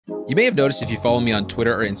You may have noticed if you follow me on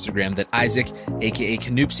Twitter or Instagram that Isaac, aka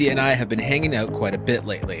Canoopsy, and I have been hanging out quite a bit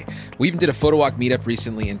lately. We even did a photo walk meetup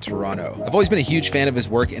recently in Toronto. I've always been a huge fan of his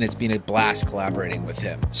work and it's been a blast collaborating with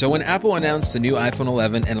him. So when Apple announced the new iPhone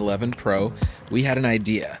 11 and 11 Pro, we had an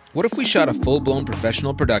idea. What if we shot a full-blown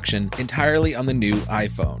professional production entirely on the new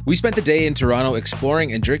iPhone? We spent the day in Toronto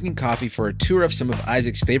exploring and drinking coffee for a tour of some of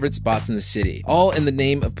Isaac's favorite spots in the city, all in the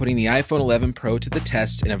name of putting the iPhone 11 Pro to the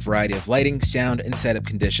test in a variety of lighting, sound, and setup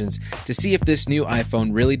conditions to see if this new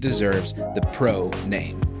iPhone really deserves the Pro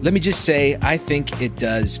name. Let me just say, I think it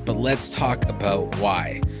does, but let's talk about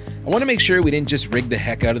why. I want to make sure we didn't just rig the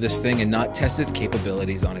heck out of this thing and not test its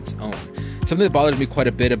capabilities on its own. Something that bothers me quite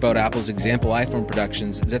a bit about Apple's example iPhone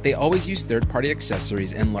productions is that they always use third-party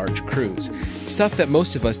accessories and large crews, stuff that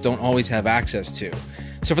most of us don't always have access to.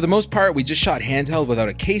 So for the most part, we just shot handheld without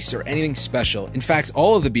a case or anything special. In fact,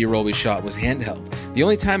 all of the B-roll we shot was handheld. The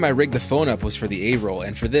only time I rigged the phone up was for the A-roll,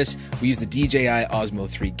 and for this, we used the DJI Osmo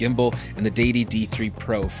 3 gimbal and the Deity D3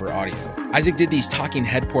 Pro for audio. Isaac did these talking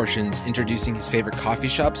head portions introducing his favorite coffee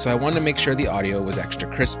shop, so I wanted to make sure the audio was extra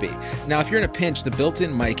crispy. Now, if you're in a pinch, the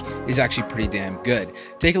built-in mic is actually pretty damn good.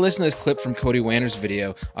 Take a listen to this clip from Cody Wanner's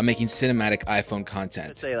video on making cinematic iPhone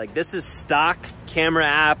content. Say, like, this is stock camera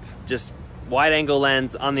app, just wide angle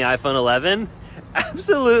lens on the iPhone 11.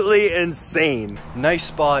 Absolutely insane. Nice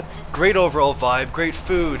spot, great overall vibe, great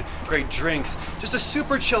food, great drinks, just a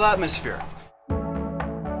super chill atmosphere.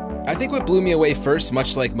 I think what blew me away first,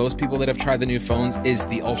 much like most people that have tried the new phones, is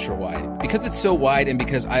the ultra wide. Because it's so wide and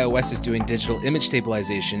because iOS is doing digital image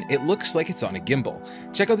stabilization, it looks like it's on a gimbal.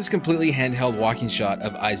 Check out this completely handheld walking shot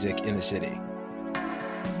of Isaac in the city.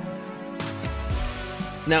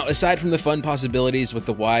 Now, aside from the fun possibilities with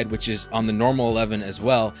the wide, which is on the normal 11 as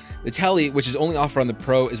well, the tele, which is only offered on the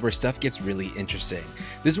Pro, is where stuff gets really interesting.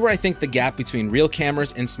 This is where I think the gap between real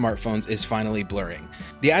cameras and smartphones is finally blurring.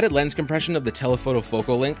 The added lens compression of the telephoto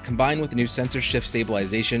focal length combined with the new sensor shift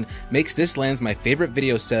stabilization makes this lens my favorite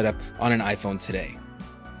video setup on an iPhone today.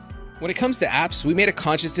 When it comes to apps, we made a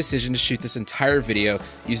conscious decision to shoot this entire video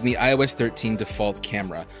using the iOS 13 default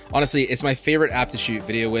camera. Honestly, it's my favorite app to shoot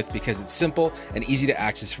video with because it's simple and easy to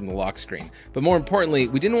access from the lock screen. But more importantly,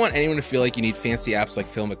 we didn't want anyone to feel like you need fancy apps like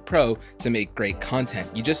Filmmaker Pro to make great content.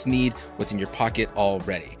 You just need what's in your pocket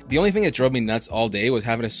already. The only thing that drove me nuts all day was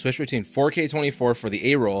having to switch between 4K 24 for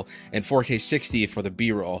the A-roll and 4K 60 for the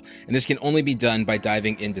B-roll, and this can only be done by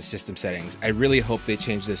diving into system settings. I really hope they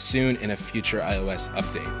change this soon in a future iOS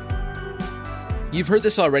update. You've heard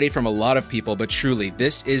this already from a lot of people, but truly,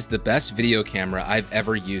 this is the best video camera I've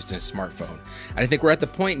ever used in a smartphone. And I think we're at the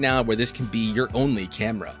point now where this can be your only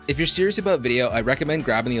camera. If you're serious about video, I recommend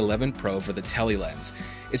grabbing the 11 Pro for the tele lens.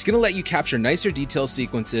 It's going to let you capture nicer detail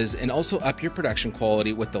sequences and also up your production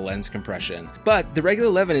quality with the lens compression. But the regular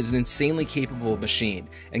 11 is an insanely capable machine,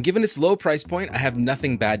 and given its low price point, I have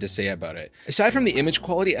nothing bad to say about it. Aside from the image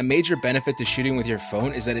quality, a major benefit to shooting with your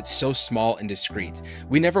phone is that it's so small and discreet.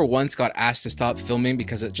 We never once got asked to stop filming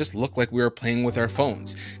because it just looked like we were playing with our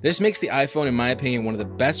phones. This makes the iPhone, in my opinion, one of the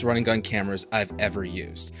best run and gun cameras I've ever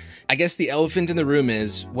used. I guess the elephant in the room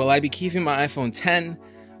is, will I be keeping my iPhone 10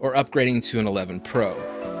 or upgrading to an 11 Pro?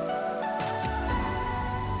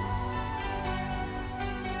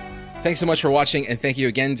 Thanks so much for watching, and thank you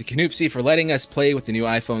again to Canoopsy for letting us play with the new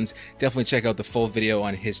iPhones. Definitely check out the full video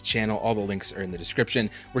on his channel. All the links are in the description.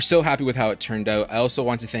 We're so happy with how it turned out. I also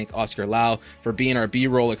want to thank Oscar Lau for being our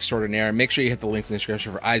B-roll extraordinaire. Make sure you hit the links in the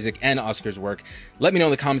description for Isaac and Oscar's work. Let me know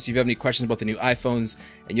in the comments if you have any questions about the new iPhones,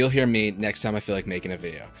 and you'll hear me next time I feel like making a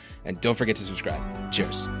video. And don't forget to subscribe.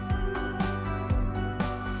 Cheers.